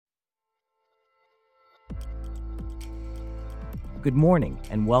Good morning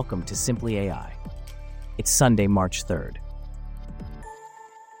and welcome to Simply AI. It's Sunday, March 3rd.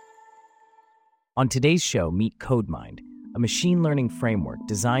 On today's show, meet CodeMind, a machine learning framework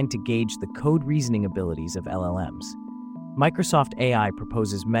designed to gauge the code reasoning abilities of LLMs. Microsoft AI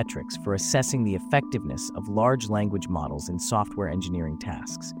proposes metrics for assessing the effectiveness of large language models in software engineering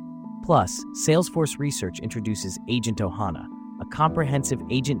tasks. Plus, Salesforce Research introduces Agent Ohana, a comprehensive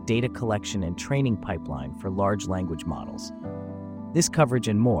agent data collection and training pipeline for large language models. This coverage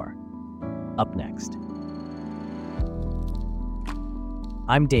and more, up next.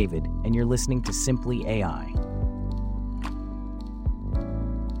 I'm David, and you're listening to Simply AI.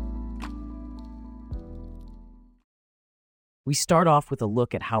 We start off with a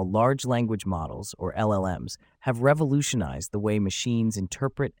look at how large language models, or LLMs, have revolutionized the way machines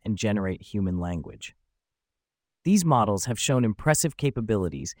interpret and generate human language. These models have shown impressive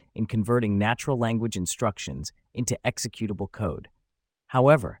capabilities in converting natural language instructions into executable code.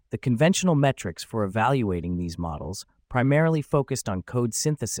 However, the conventional metrics for evaluating these models, primarily focused on code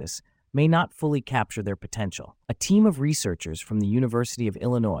synthesis, may not fully capture their potential. A team of researchers from the University of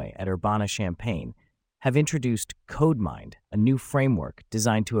Illinois at Urbana-Champaign have introduced CodeMind, a new framework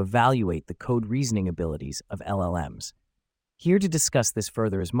designed to evaluate the code reasoning abilities of LLMs. Here to discuss this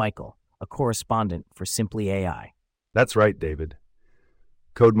further is Michael, a correspondent for Simply AI. That's right, David.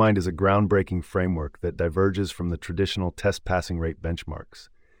 CodeMind is a groundbreaking framework that diverges from the traditional test passing rate benchmarks.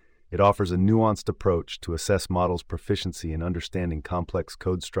 It offers a nuanced approach to assess models' proficiency in understanding complex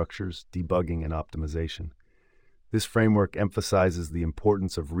code structures, debugging, and optimization. This framework emphasizes the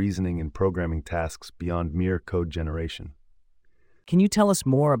importance of reasoning in programming tasks beyond mere code generation. Can you tell us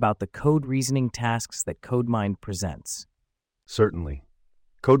more about the code reasoning tasks that CodeMind presents? Certainly.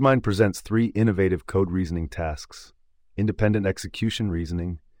 CodeMind presents three innovative code reasoning tasks: independent execution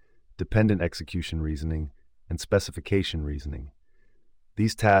reasoning, dependent execution reasoning, and specification reasoning.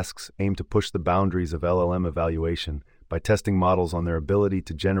 These tasks aim to push the boundaries of LLM evaluation by testing models on their ability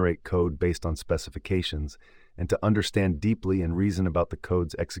to generate code based on specifications and to understand deeply and reason about the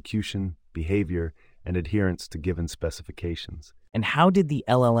code's execution, behavior, and adherence to given specifications. And how did the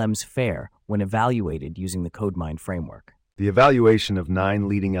LLMs fare when evaluated using the CodeMind framework? The evaluation of 9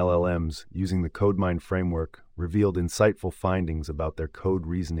 leading LLMs using the CodeMind framework revealed insightful findings about their code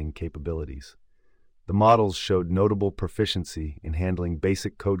reasoning capabilities. The models showed notable proficiency in handling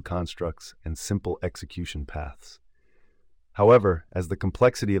basic code constructs and simple execution paths. However, as the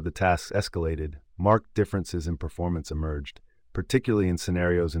complexity of the tasks escalated, marked differences in performance emerged, particularly in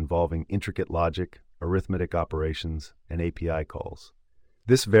scenarios involving intricate logic, arithmetic operations, and API calls.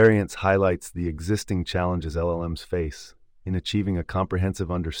 This variance highlights the existing challenges LLMs face in achieving a comprehensive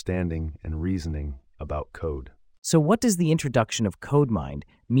understanding and reasoning about code. So what does the introduction of CodeMind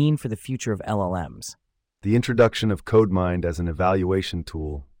mean for the future of LLMs? The introduction of CodeMind as an evaluation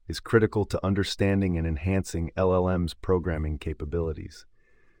tool is critical to understanding and enhancing LLM's programming capabilities.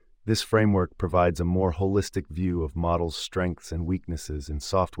 This framework provides a more holistic view of models' strengths and weaknesses in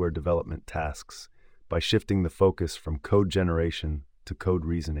software development tasks by shifting the focus from code generation to code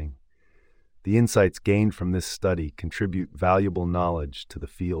reasoning. The insights gained from this study contribute valuable knowledge to the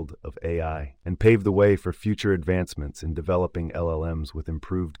field of AI and pave the way for future advancements in developing LLMs with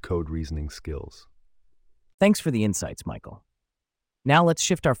improved code reasoning skills. Thanks for the insights, Michael. Now let's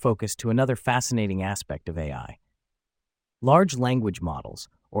shift our focus to another fascinating aspect of AI. Large language models,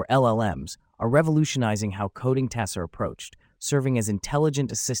 or LLMs, are revolutionizing how coding tasks are approached, serving as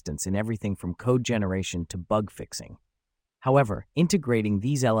intelligent assistants in everything from code generation to bug fixing. However, integrating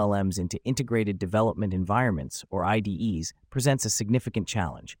these LLMs into integrated development environments, or IDEs, presents a significant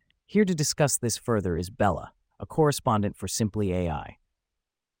challenge. Here to discuss this further is Bella, a correspondent for Simply AI.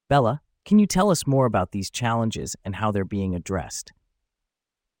 Bella, can you tell us more about these challenges and how they're being addressed?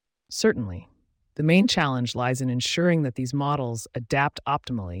 Certainly. The main challenge lies in ensuring that these models adapt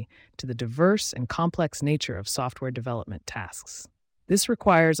optimally to the diverse and complex nature of software development tasks. This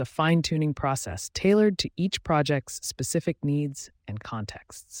requires a fine-tuning process tailored to each project's specific needs and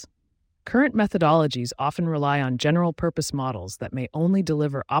contexts. Current methodologies often rely on general-purpose models that may only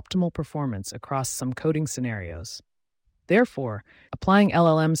deliver optimal performance across some coding scenarios. Therefore, applying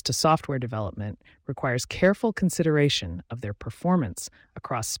LLMs to software development requires careful consideration of their performance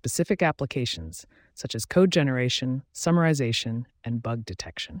across specific applications, such as code generation, summarization, and bug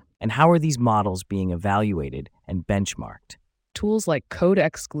detection. And how are these models being evaluated and benchmarked? Tools like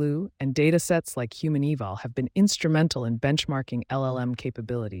CodeXGlue and datasets like HumanEval have been instrumental in benchmarking LLM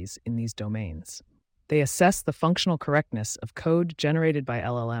capabilities in these domains. They assess the functional correctness of code generated by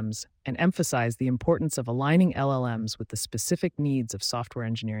LLMs and emphasize the importance of aligning LLMs with the specific needs of software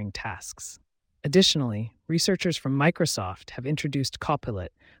engineering tasks. Additionally, researchers from Microsoft have introduced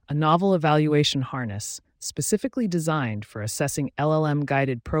Copilot, a novel evaluation harness specifically designed for assessing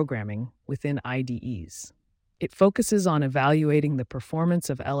LLM-guided programming within IDEs. It focuses on evaluating the performance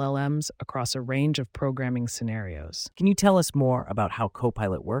of LLMs across a range of programming scenarios. Can you tell us more about how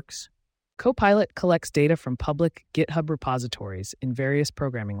Copilot works? Copilot collects data from public GitHub repositories in various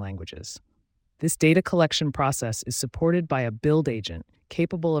programming languages. This data collection process is supported by a build agent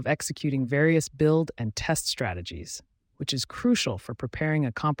capable of executing various build and test strategies, which is crucial for preparing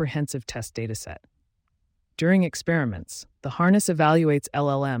a comprehensive test dataset. During experiments, the harness evaluates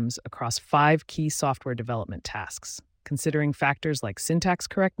LLMs across 5 key software development tasks, considering factors like syntax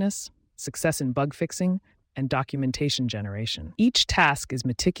correctness, success in bug fixing, and documentation generation. Each task is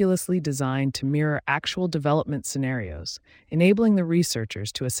meticulously designed to mirror actual development scenarios, enabling the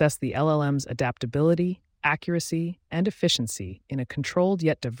researchers to assess the LLM's adaptability, accuracy, and efficiency in a controlled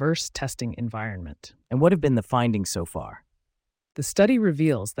yet diverse testing environment. And what have been the findings so far? The study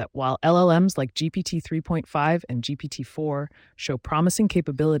reveals that while LLMs like GPT 3.5 and GPT 4 show promising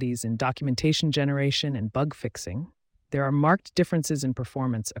capabilities in documentation generation and bug fixing, there are marked differences in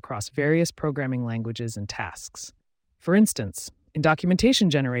performance across various programming languages and tasks. For instance, in documentation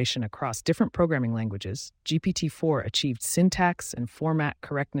generation across different programming languages, GPT-4 achieved syntax and format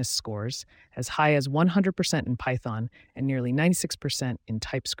correctness scores as high as 100% in Python and nearly 96% in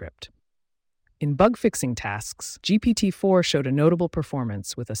TypeScript. In bug-fixing tasks, GPT-4 showed a notable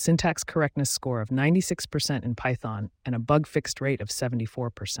performance with a syntax correctness score of 96% in Python and a bug-fixed rate of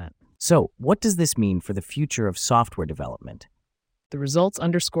 74%. So, what does this mean for the future of software development? The results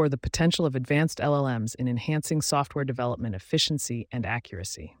underscore the potential of advanced LLMs in enhancing software development efficiency and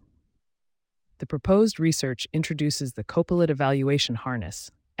accuracy. The proposed research introduces the Copilot evaluation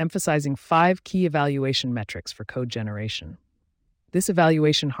harness, emphasizing 5 key evaluation metrics for code generation. This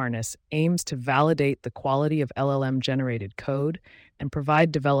evaluation harness aims to validate the quality of LLM-generated code and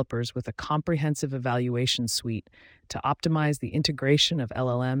provide developers with a comprehensive evaluation suite to optimize the integration of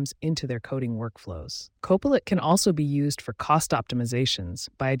LLMs into their coding workflows. Copilot can also be used for cost optimizations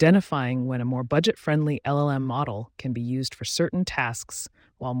by identifying when a more budget-friendly LLM model can be used for certain tasks,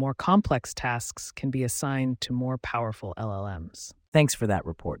 while more complex tasks can be assigned to more powerful LLMs. Thanks for that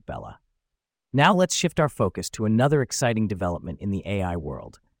report, Bella. Now let's shift our focus to another exciting development in the AI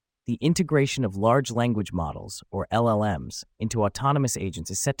world. The integration of large language models, or LLMs, into autonomous agents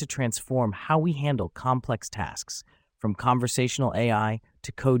is set to transform how we handle complex tasks, from conversational AI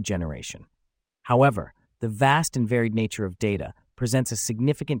to code generation. However, the vast and varied nature of data presents a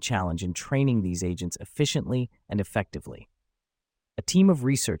significant challenge in training these agents efficiently and effectively. A team of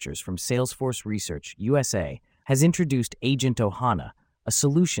researchers from Salesforce Research, USA, has introduced Agent Ohana, a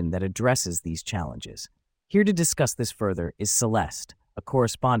solution that addresses these challenges. Here to discuss this further is Celeste, a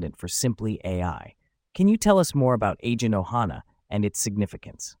correspondent for Simply AI. Can you tell us more about Agent Ohana and its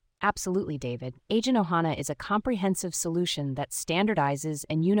significance? Absolutely, David. Agent Ohana is a comprehensive solution that standardizes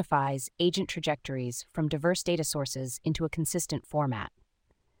and unifies agent trajectories from diverse data sources into a consistent format.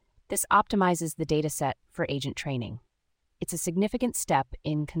 This optimizes the dataset for agent training. It's a significant step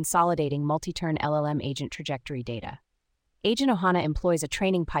in consolidating multi-turn LLM agent trajectory data. Agent Ohana employs a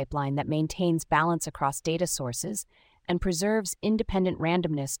training pipeline that maintains balance across data sources and preserves independent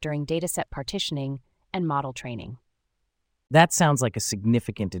randomness during dataset partitioning and model training. That sounds like a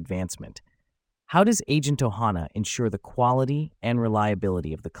significant advancement. How does Agent Ohana ensure the quality and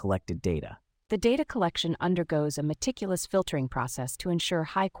reliability of the collected data? The data collection undergoes a meticulous filtering process to ensure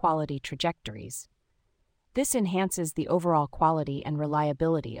high-quality trajectories. This enhances the overall quality and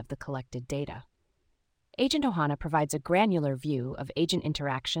reliability of the collected data. Agent Ohana provides a granular view of agent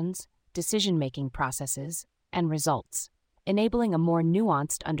interactions, decision-making processes, and results, enabling a more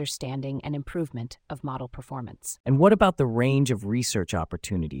nuanced understanding and improvement of model performance. And what about the range of research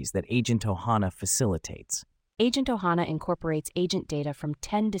opportunities that Agent Ohana facilitates? Agent Ohana incorporates agent data from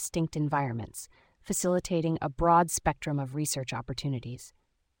 10 distinct environments, facilitating a broad spectrum of research opportunities.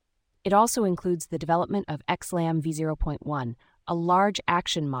 It also includes the development of XLAM v0.1, a large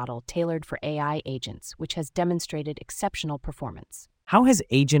action model tailored for AI agents, which has demonstrated exceptional performance. How has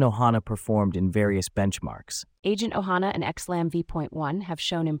Agent Ohana performed in various benchmarks? Agent Ohana and XLAM v.1 have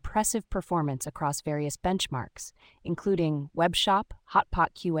shown impressive performance across various benchmarks, including WebShop, Hotpot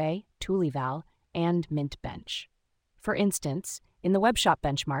QA, Toolieval, and MintBench. For instance, in the WebShop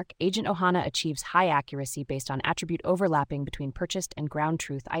benchmark, Agent Ohana achieves high accuracy based on attribute overlapping between purchased and ground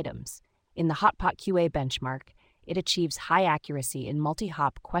truth items. In the Hotpot QA benchmark, it achieves high accuracy in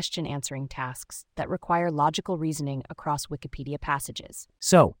multi-hop question-answering tasks that require logical reasoning across Wikipedia passages.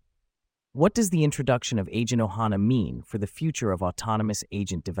 So, What does the introduction of Agent Ohana mean for the future of autonomous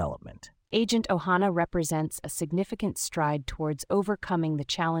agent development? Agent Ohana represents a significant stride towards overcoming the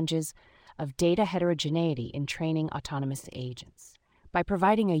challenges of data heterogeneity in training autonomous agents. By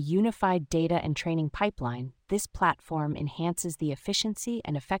providing a unified data and training pipeline, this platform enhances the efficiency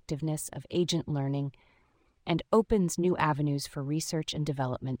and effectiveness of agent learning and opens new avenues for research and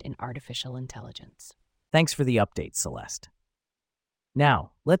development in artificial intelligence. Thanks for the update, Celeste.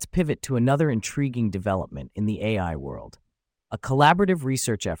 Now, let's pivot to another intriguing development in the AI world. A collaborative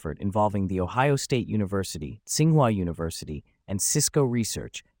research effort involving The Ohio State University, Tsinghua University, and Cisco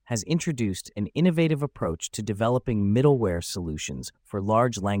Research has introduced an innovative approach to developing middleware solutions for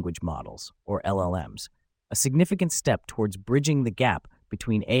large language models, or LLMs, a significant step towards bridging the gap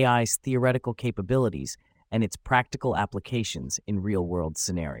between AI's theoretical capabilities and its practical applications in real-world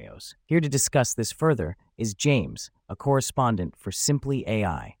scenarios. Here to discuss this further is James, a correspondent for Simply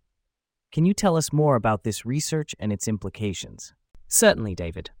AI. Can you tell us more about this research and its implications? Certainly,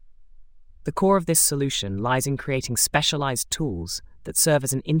 David. The core of this solution lies in creating specialized tools that serve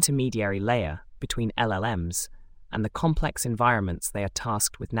as an intermediary layer between LLMs and the complex environments they are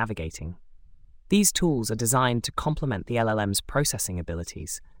tasked with navigating. These tools are designed to complement the LLM's processing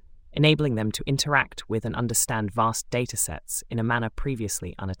abilities, enabling them to interact with and understand vast datasets in a manner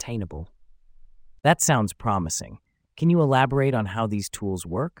previously unattainable. That sounds promising. Can you elaborate on how these tools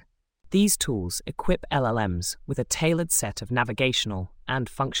work? These tools equip LLMs with a tailored set of navigational and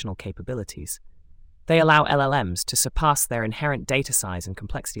functional capabilities. They allow LLMs to surpass their inherent data size and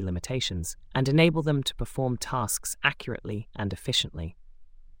complexity limitations and enable them to perform tasks accurately and efficiently.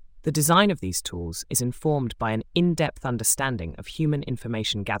 The design of these tools is informed by an in-depth understanding of human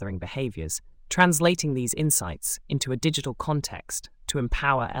information gathering behaviors, translating these insights into a digital context to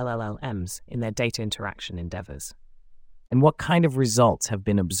empower LLMs in their data interaction endeavors. And what kind of results have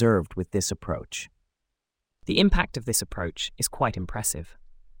been observed with this approach? The impact of this approach is quite impressive.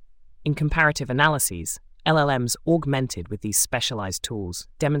 In comparative analyses, LLMs augmented with these specialized tools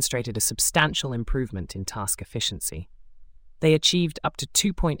demonstrated a substantial improvement in task efficiency. They achieved up to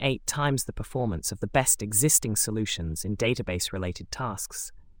 2.8 times the performance of the best existing solutions in database-related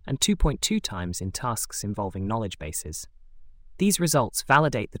tasks, and 2.2 times in tasks involving knowledge bases. These results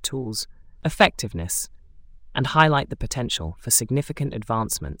validate the tool's effectiveness and highlight the potential for significant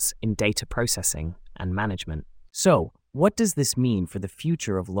advancements in data processing and management. So, what does this mean for the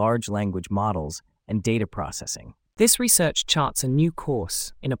future of large language models and data processing? This research charts a new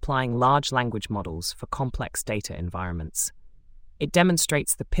course in applying large language models for complex data environments. It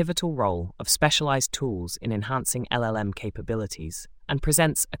demonstrates the pivotal role of specialized tools in enhancing LLM capabilities and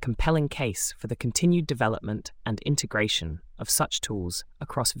presents a compelling case for the continued development and integration of such tools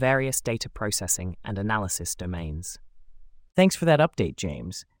across various data processing and analysis domains. Thanks for that update,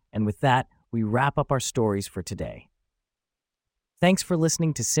 James. And with that, we wrap up our stories for today. Thanks for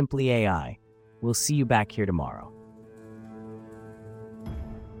listening to Simply AI. We'll see you back here tomorrow.